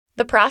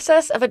The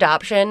process of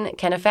adoption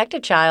can affect a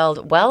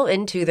child well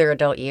into their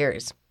adult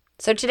years.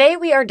 So today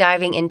we are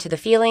diving into the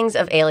feelings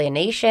of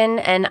alienation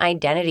and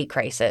identity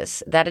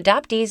crisis that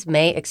adoptees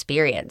may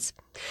experience.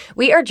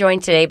 We are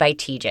joined today by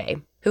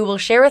TJ, who will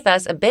share with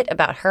us a bit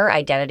about her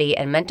identity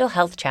and mental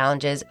health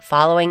challenges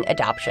following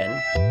adoption.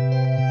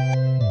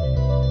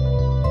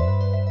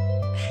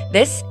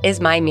 This is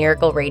My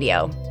Miracle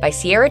Radio by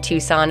Sierra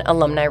Tucson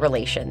Alumni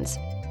Relations.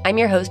 I'm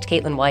your host,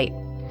 Caitlin White.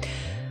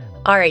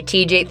 All right,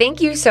 TJ, thank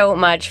you so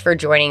much for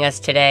joining us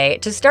today.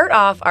 To start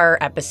off our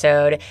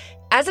episode,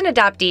 as an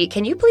adoptee,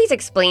 can you please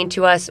explain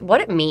to us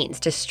what it means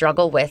to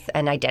struggle with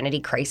an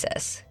identity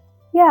crisis?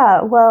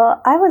 Yeah,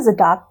 well, I was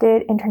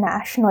adopted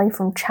internationally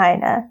from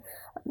China.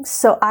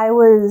 So I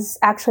was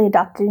actually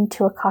adopted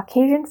into a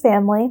Caucasian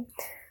family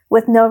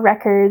with no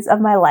records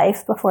of my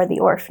life before the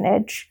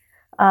orphanage.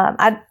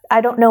 I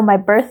don't know my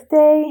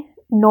birthday,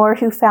 nor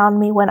who found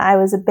me when I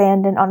was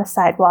abandoned on a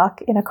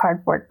sidewalk in a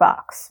cardboard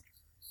box.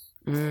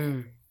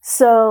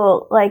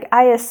 So,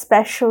 I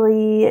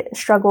especially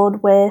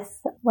struggled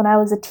with when I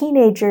was a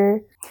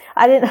teenager.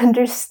 I didn't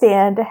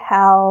understand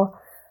how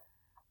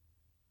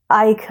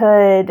I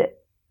could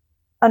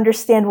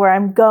understand where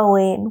I'm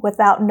going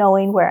without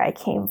knowing where I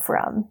came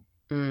from.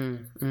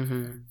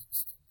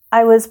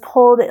 I was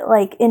pulled,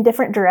 in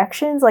different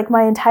directions.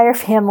 My entire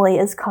family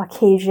is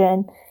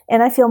Caucasian,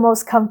 and I feel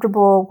most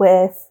comfortable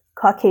with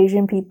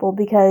Caucasian people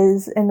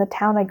because in the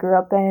town I grew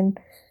up in,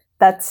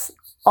 that's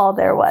all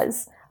there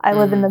was. I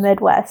live in the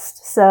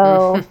Midwest,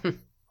 so,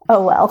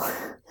 oh well.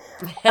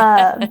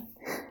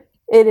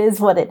 It is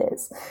what it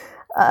is.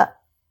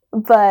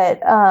 But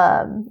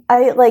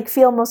I,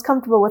 feel most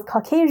comfortable with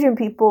Caucasian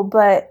people,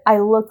 but I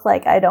look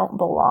like I don't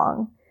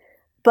belong.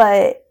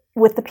 But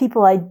with the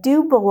people I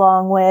do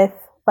belong with,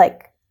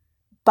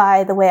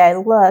 by the way I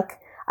look,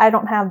 I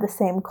don't have the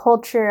same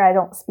culture, I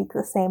don't speak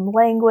the same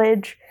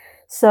language,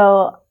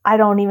 so I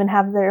don't even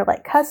have their,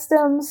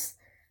 customs.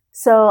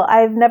 So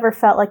I've never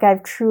felt like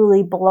I've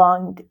truly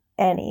belonged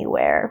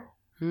anywhere,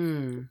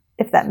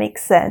 if that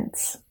makes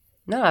sense.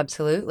 No,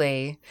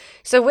 absolutely.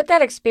 So with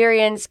that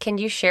experience, can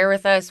you share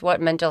with us what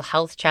mental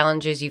health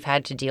challenges you've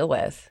had to deal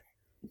with?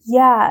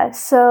 Yeah,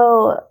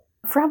 so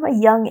from a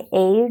young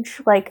age,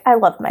 I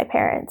loved my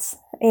parents,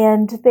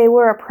 and they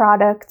were a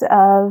product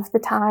of the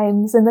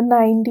times in the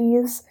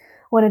 90s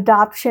when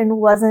adoption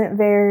wasn't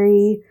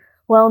very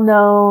well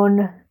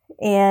known,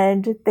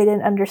 and they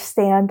didn't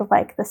understand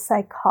the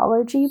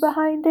psychology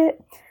behind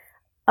it,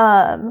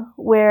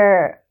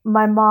 where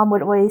my mom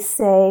would always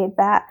say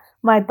that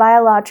my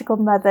biological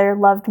mother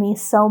loved me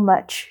so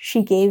much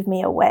she gave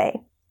me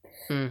away.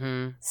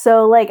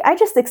 So I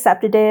just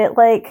accepted it.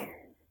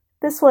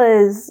 This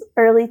was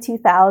early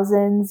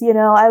 2000s,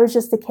 I was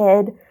just a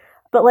kid.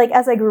 But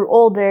as I grew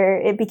older,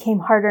 it became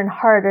harder and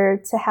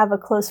harder to have a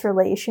close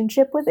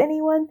relationship with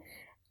anyone.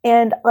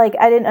 And I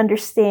didn't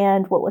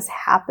understand what was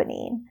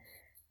happening.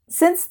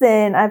 Since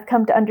then, I've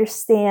come to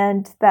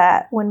understand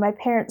that when my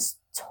parents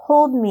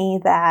told me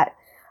that,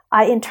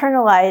 I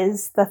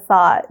internalized the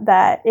thought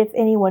that if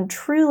anyone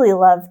truly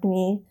loved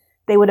me,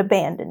 they would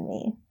abandon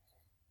me.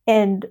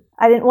 And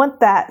I didn't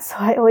want that, so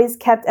I always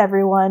kept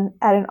everyone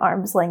at an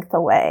arm's length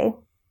away.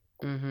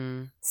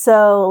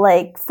 So,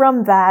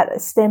 from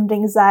that stemmed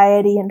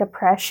anxiety and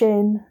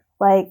depression.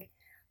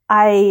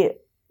 I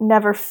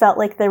never felt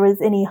like there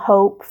was any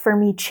hope for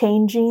me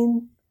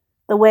changing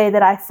the way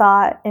that I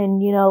thought and,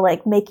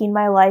 making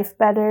my life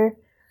better.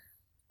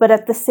 But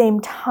at the same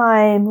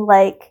time,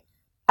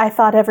 I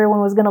thought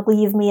everyone was going to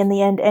leave me in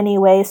the end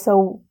anyway,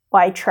 so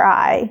why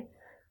try?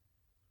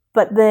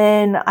 But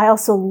then I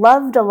also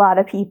loved a lot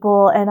of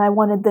people and I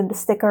wanted them to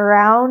stick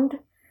around.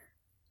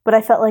 But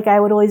I felt like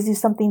I would always do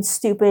something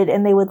stupid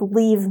and they would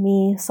leave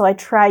me. So I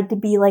tried to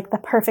be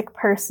the perfect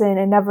person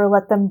and never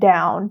let them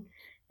down.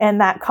 And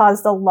that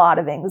caused a lot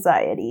of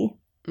anxiety.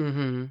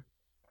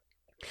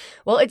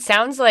 Well, it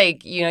sounds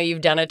like,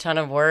 you've done a ton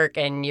of work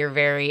and you're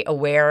very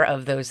aware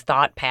of those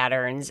thought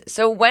patterns.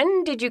 So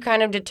when did you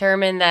kind of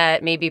determine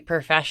that maybe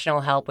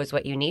professional help was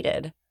what you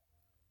needed?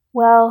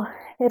 Well,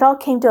 it all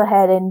came to a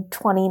head in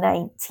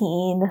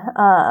 2019.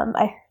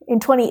 In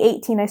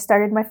 2018, I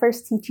started my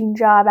first teaching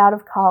job out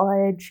of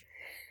college.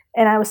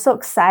 And I was so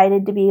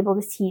excited to be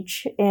able to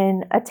teach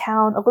in a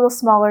town a little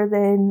smaller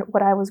than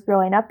what I was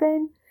growing up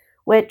in,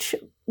 which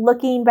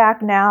looking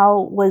back now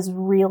was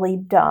really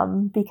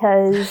dumb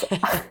because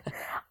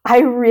I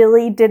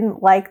really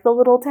didn't like the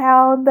little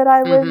town that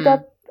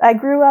I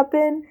grew up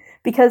in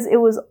because it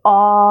was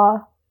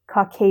all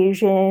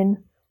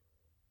Caucasian,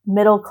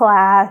 middle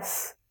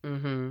class,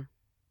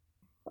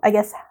 I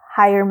guess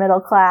higher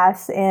middle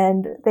class,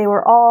 and they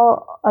were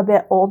all a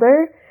bit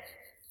older.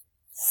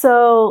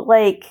 So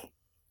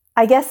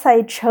I guess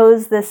I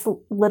chose this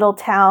little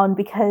town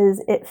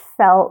because it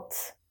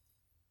felt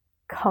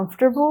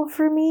comfortable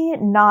for me,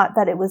 not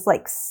that it was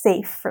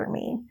safe for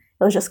me.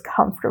 It was just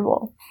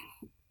comfortable.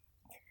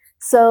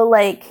 So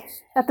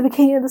at the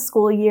beginning of the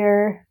school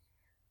year,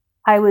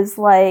 I was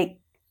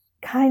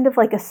kind of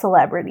like a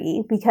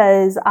celebrity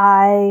because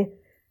I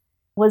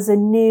was a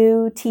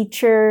new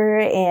teacher,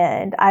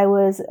 and I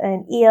was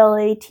an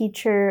ELA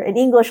teacher, an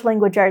English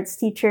language arts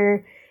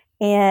teacher,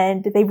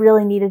 and they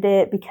really needed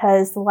it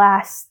because the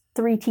last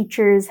 3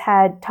 teachers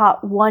had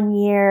taught 1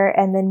 year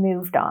and then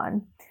moved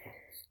on.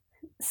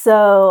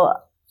 So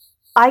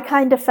I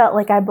kind of felt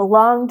like I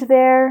belonged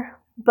there,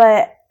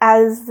 but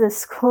as the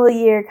school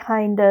year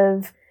kind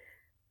of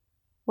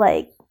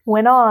like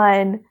went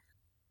on,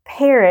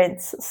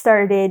 parents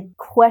started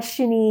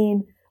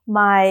questioning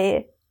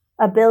my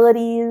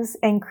abilities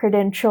and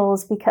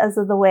credentials because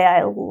of the way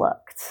I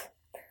looked.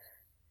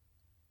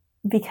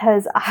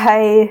 Because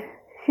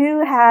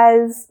who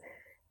has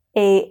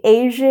a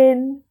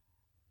Asian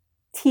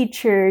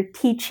teacher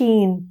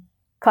teaching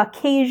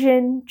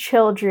Caucasian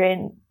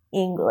children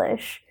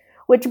English?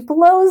 Which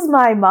blows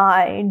my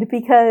mind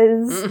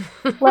because,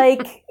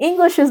 like,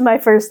 English is my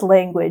first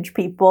language,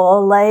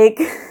 people. Like,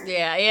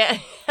 yeah.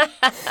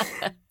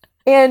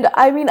 And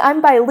I mean,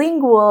 I'm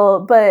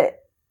bilingual,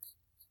 but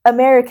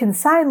American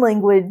Sign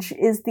Language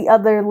is the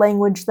other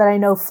language that I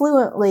know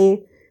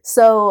fluently.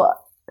 So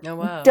Oh,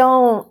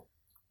 wow.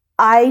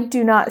 I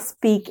do not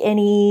speak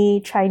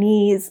any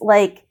Chinese.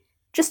 Like,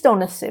 just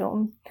don't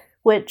assume,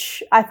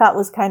 which I thought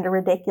was kind of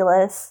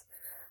ridiculous.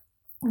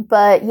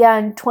 But yeah,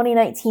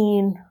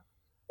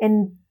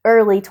 in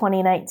early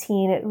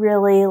 2019, it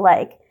really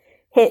like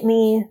hit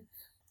me.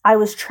 I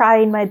was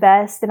trying my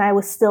best and I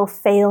was still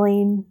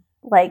failing,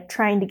 like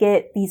trying to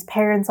get these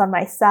parents on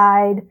my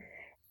side.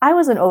 I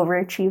was an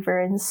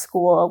overachiever in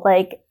school,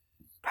 like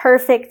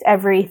perfect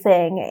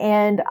everything.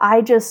 And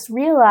I just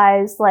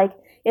realized like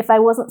if I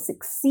wasn't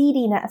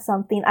succeeding at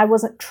something, I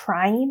wasn't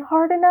trying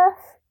hard enough.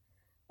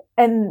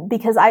 And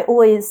because I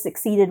always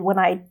succeeded when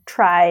I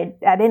tried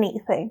at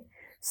anything.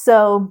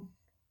 So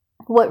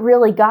what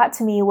really got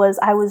to me was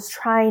I was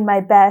trying my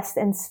best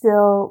and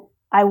still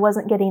I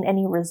wasn't getting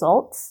any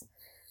results.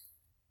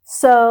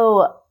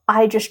 So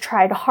I just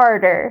tried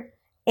harder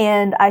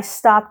and I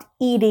stopped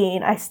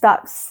eating. I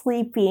stopped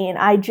sleeping.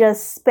 I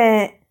just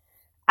spent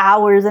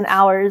hours and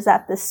hours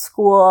at this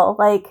school.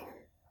 Like,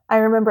 I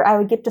remember I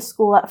would get to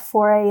school at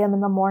 4 a.m.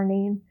 in the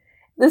morning.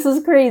 This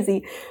is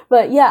crazy.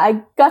 But yeah,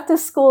 I got to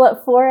school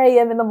at 4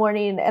 a.m. in the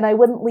morning and I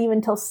wouldn't leave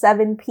until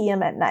 7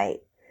 p.m. at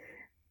night.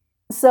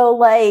 So,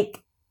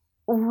 like,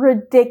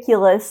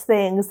 ridiculous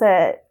things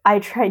that I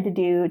tried to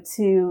do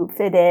to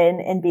fit in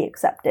and be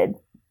accepted.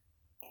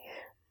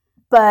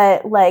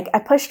 But like I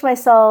pushed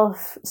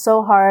myself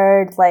so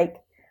hard, like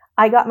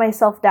I got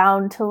myself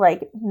down to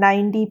like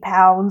 90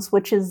 pounds,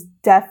 which is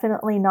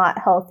definitely not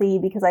healthy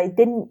because I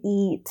didn't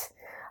eat,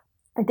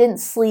 I didn't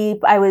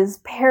sleep, I was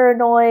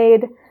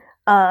paranoid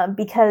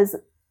because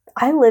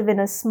I live in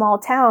a small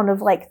town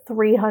of like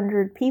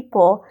 300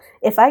 people.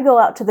 If I go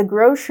out to the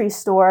grocery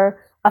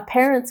store, a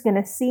parent's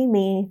gonna see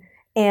me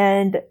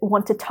and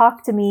want to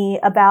talk to me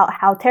about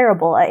how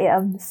terrible I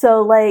am.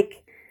 So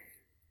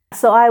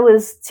I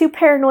was too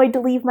paranoid to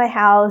leave my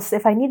house.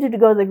 If I needed to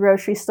go to the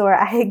grocery store,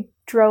 I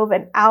drove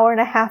an hour and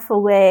a half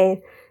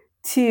away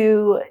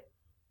to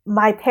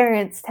my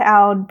parents'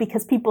 town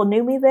because people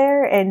knew me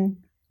there and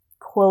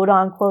quote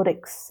unquote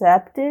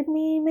accepted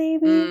me,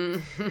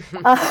 maybe,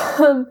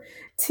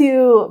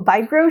 to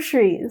buy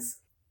groceries.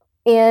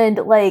 And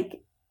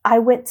like, I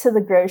went to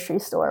the grocery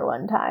store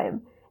one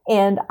time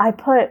and I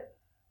put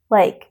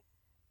like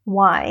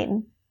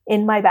wine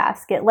in my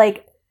basket.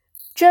 Like,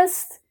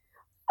 just,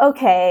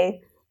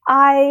 okay,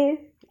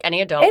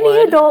 any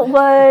adult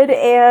would.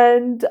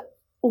 And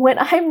when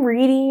I'm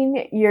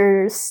reading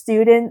your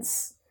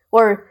students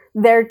or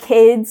their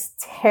kids'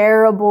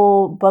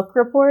 terrible book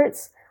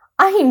reports,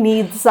 I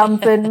need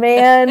something,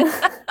 man.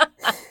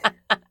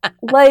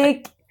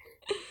 Like,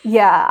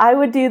 yeah, I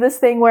would do this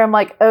thing where I'm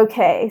like,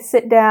 okay,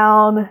 sit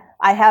down.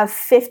 I have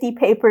 50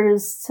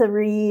 papers to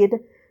read.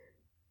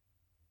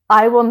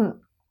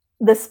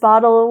 This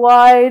bottle of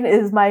wine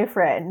is my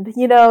friend.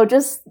 You know,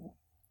 just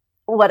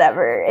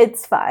whatever.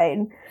 It's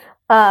fine.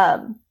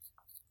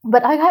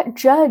 But I got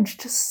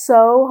judged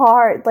so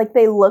hard. Like,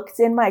 they looked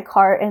in my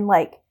cart and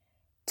like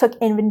took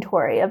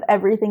inventory of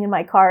everything in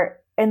my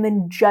cart and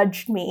then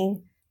judged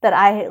me that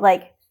I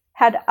like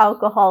had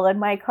alcohol in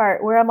my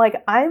cart, where I'm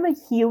like, I'm a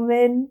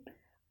human.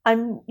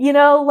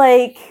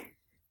 Like,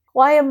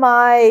 why am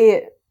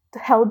I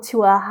held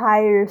to a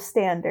higher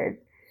standard?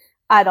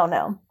 I don't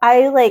know.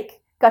 I like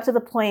got to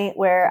the point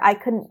where I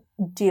couldn't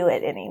do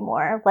it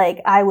anymore. Like,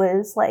 I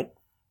was like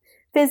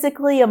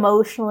physically,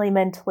 emotionally,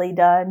 mentally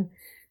done.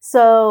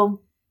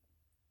 So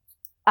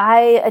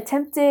I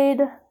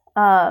attempted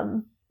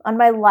on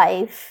my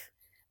life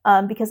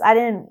because I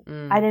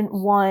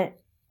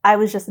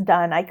was just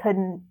done. I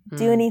couldn't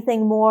do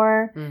anything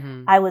more.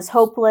 Mm-hmm. I was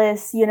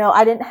hopeless.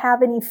 I didn't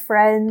have any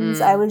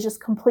friends. I was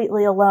just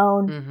completely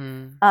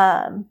alone.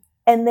 Mm-hmm.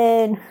 And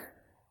then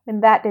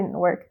when that didn't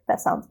work,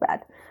 that sounds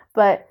bad.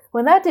 But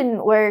when that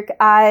didn't work,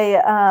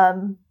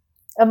 a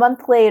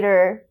month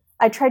later,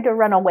 I tried to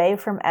run away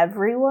from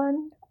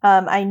everyone.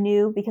 I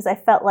knew, because I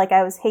felt like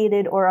I was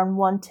hated or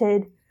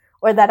unwanted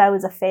or that I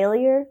was a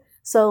failure.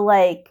 So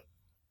like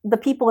the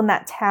people in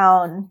that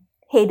town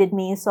hated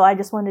me, so I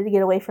just wanted to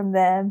get away from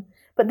them.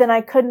 but then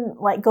I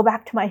couldn't like go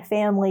back to my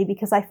family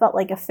because I felt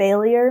like a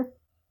failure.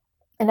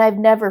 And I've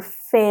never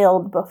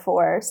failed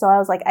before. So I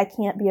was like, I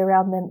can't be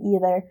around them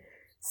either.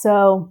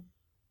 So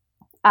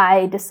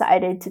I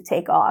decided to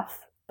take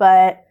off.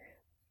 But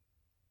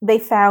they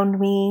found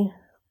me.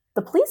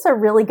 The police are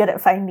really good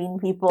at finding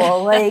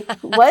people. Like,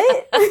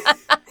 what?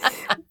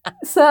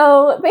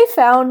 So they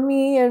found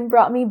me and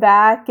brought me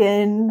back.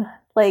 And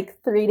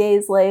like 3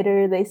 days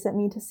later, they sent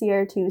me to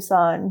Sierra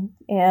Tucson.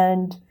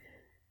 And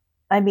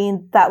I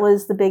mean, that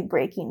was the big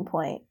breaking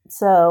point.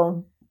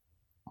 So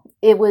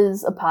it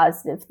was a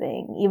positive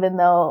thing, even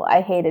though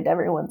I hated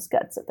everyone's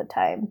guts at the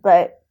time.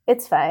 But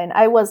it's fine.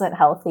 I wasn't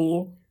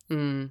healthy.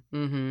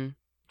 Mm-hmm.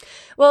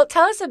 Well,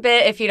 tell us a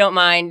bit, if you don't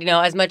mind,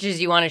 as much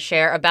as you want to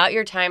share about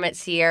your time at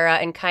Sierra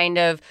and kind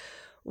of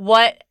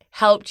what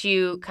helped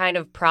you kind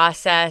of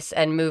process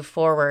and move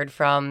forward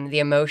from the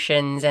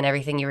emotions and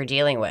everything you were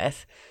dealing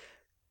with.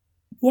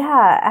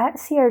 Yeah, at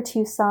Sierra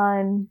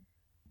Tucson,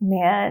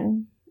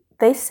 man,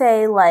 they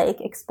say like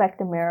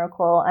expect a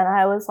miracle. And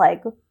I was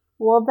like,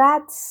 well,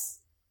 that's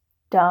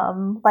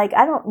dumb. Like,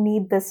 I don't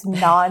need this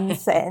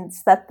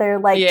nonsense that they're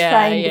like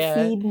trying to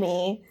feed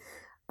me.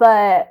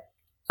 But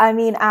I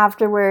mean,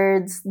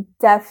 afterwards,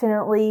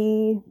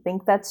 definitely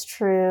think that's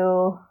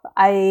true.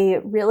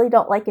 I really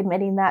don't like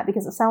admitting that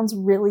because it sounds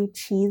really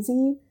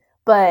cheesy,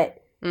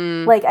 but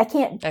like I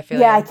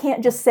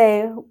can't just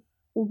say,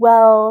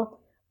 well,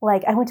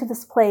 like I went to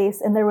this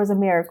place and there was a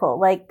miracle.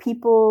 Like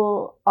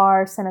people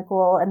are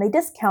cynical and they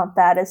discount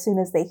that as soon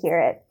as they hear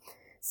it.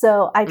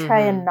 So I try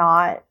and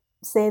not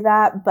say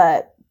that,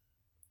 but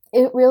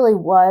it really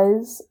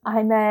was.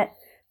 I met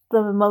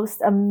the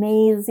most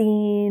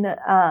amazing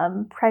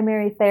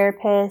primary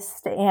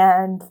therapist,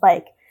 and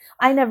like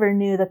I never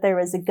knew that there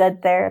was a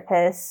good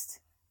therapist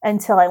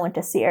until I went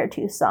to Sierra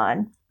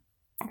Tucson.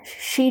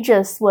 She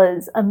just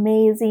was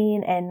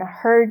amazing and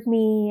heard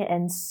me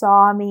and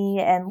saw me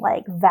and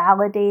like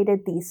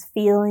validated these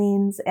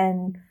feelings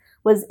and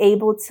was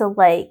able to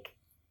like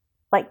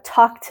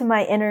talk to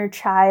my inner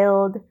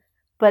child,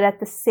 but at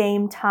the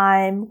same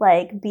time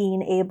like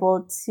being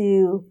able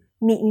to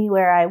meet me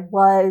where I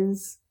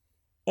was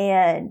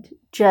and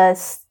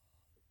just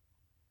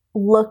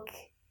look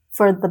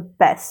for the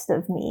best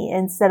of me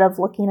instead of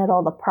looking at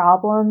all the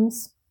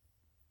problems.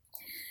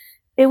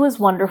 It was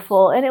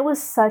wonderful, and it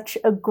was such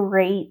a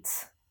great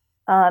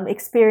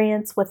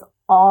experience with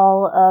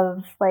all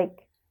of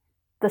like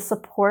the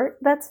support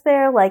that's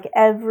there. Like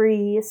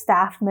every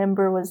staff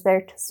member was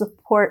there to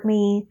support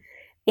me,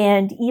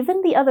 and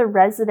even the other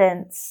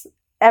residents,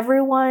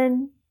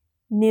 everyone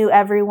knew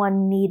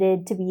everyone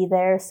needed to be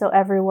there, so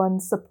everyone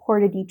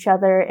supported each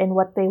other in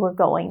what they were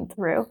going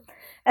through.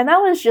 And that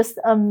was just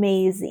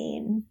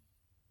amazing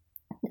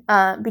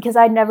because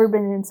I'd never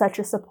been in such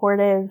a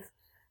supportive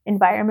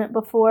environment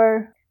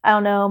before. I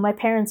don't know, my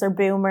parents are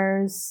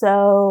boomers,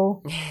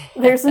 so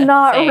there's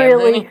not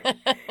really,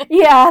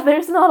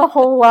 there's not a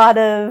whole lot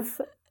of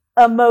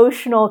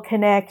emotional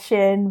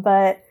connection,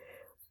 but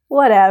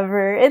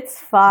whatever, it's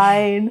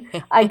fine.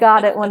 I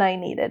got it when I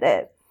needed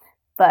it.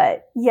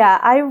 But yeah,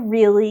 I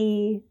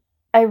really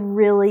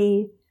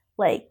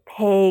like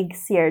peg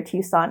Sierra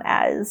Tucson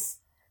as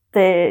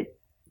the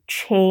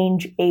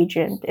change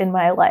agent in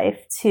my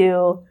life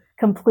to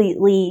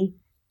completely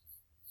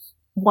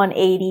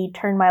 180,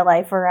 turn my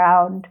life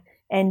around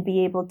and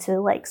be able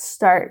to like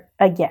start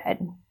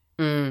again.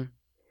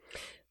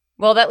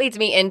 Well, that leads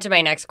me into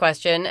my next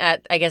question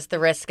at, I guess, the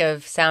risk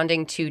of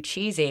sounding too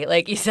cheesy.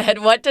 Like you said,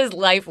 what does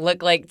life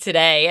look like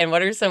today? And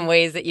what are some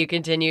ways that you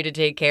continue to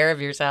take care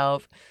of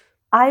yourself?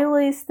 I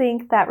always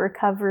think that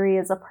recovery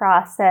is a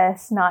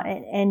process, not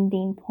an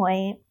ending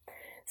point.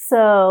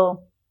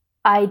 So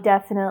I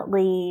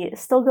definitely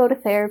still go to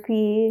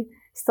therapy,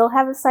 still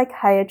have a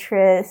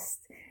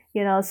psychiatrist,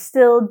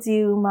 still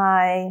do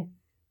my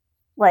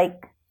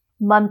like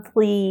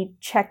monthly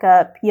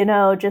checkup,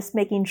 just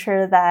making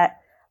sure that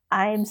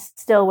I'm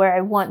still where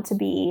I want to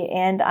be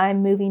and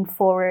I'm moving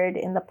forward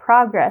in the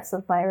progress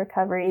of my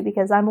recovery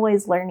because I'm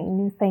always learning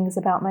new things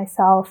about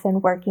myself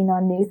and working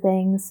on new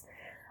things.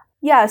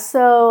 Yeah,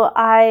 so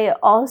I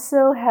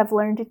also have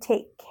learned to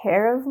take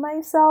care of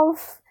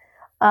myself.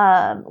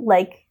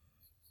 Like,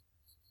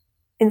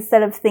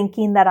 instead of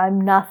thinking that I'm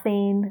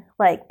nothing,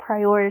 like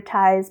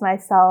prioritize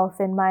myself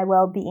and my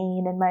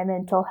well-being and my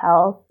mental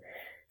health.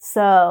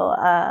 So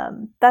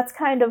that's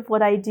kind of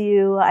what I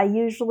do. I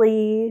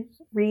usually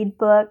read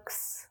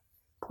books,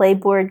 play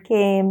board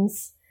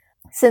games.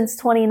 Since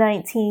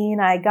 2019,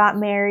 I got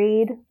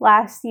married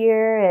last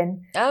year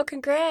and... Oh,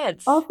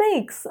 congrats. Oh,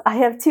 thanks. I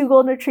have 2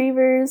 golden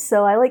retrievers,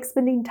 so I like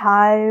spending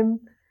time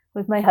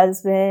with my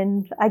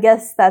husband. I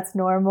guess that's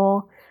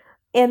normal.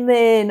 And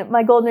then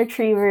my golden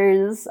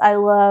retrievers, I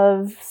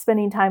love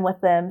spending time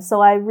with them. So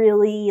I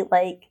really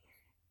like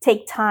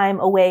take time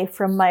away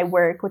from my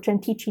work, which I'm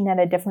teaching at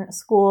a different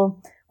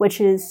school, which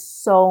is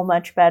so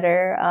much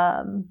better.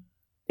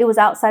 It was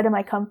outside of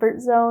my comfort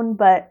zone,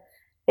 but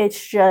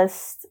it's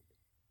just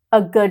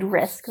a good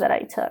risk that I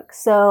took.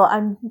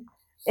 So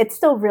it's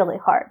still really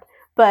hard,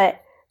 but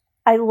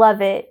I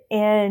love it.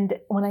 And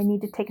when I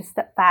need to take a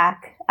step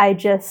back, I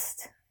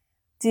just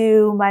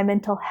do my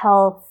mental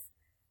health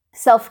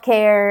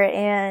self-care,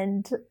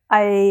 and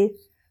I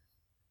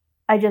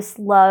just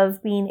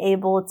love being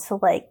able to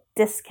like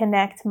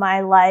disconnect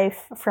my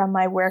life from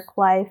my work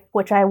life,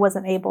 which I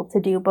wasn't able to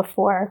do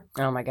before.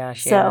 Oh my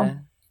gosh, So yeah.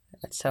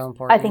 That's so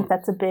important. I think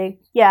that's a big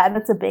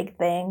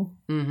thing.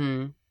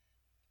 Mm-hmm.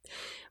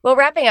 Well,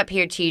 wrapping up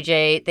here,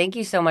 TJ, thank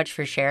you so much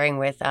for sharing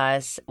with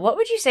us. What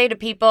would you say to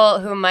people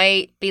who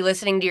might be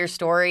listening to your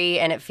story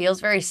and it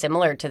feels very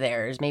similar to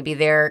theirs? Maybe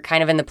they're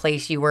kind of in the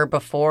place you were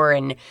before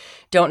and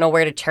don't know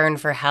where to turn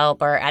for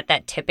help, or at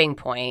that tipping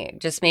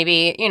point. Just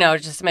maybe,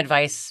 just some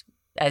advice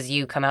as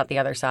you come out the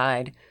other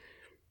side.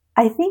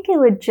 I think it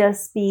would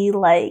just be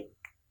like,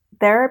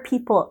 there are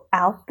people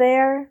out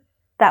there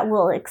that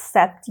will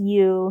accept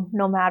you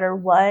no matter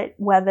what,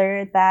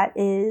 whether that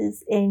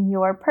is in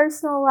your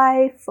personal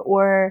life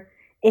or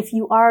if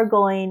you are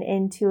going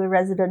into a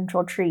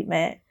residential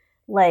treatment.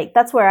 Like,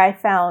 that's where I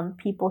found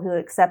people who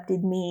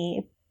accepted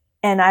me,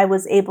 and I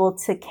was able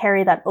to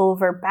carry that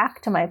over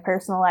back to my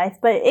personal life.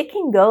 But it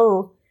can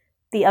go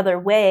the other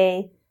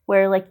way,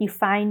 where like you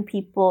find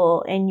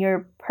people in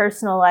your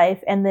personal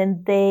life and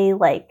then they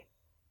like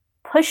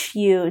push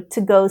you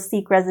to go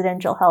seek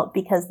residential help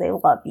because they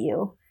love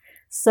you.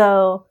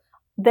 So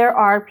there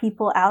are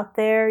people out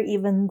there,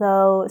 even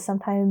though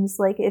sometimes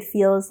like it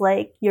feels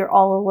like you're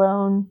all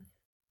alone.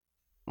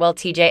 Well,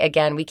 TJ,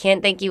 again, we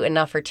can't thank you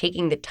enough for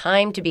taking the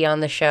time to be on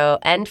the show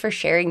and for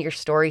sharing your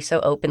story so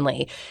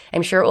openly.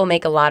 I'm sure it will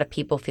make a lot of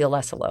people feel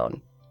less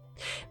alone.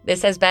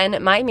 This has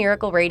been My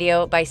Miracle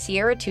Radio by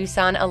Sierra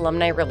Tucson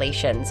Alumni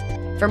Relations.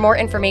 For more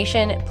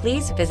information,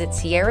 please visit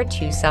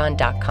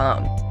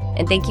sierratucson.com.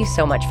 And thank you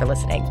so much for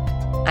listening.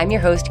 I'm your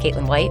host,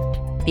 Caitlin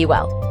White. Be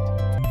well.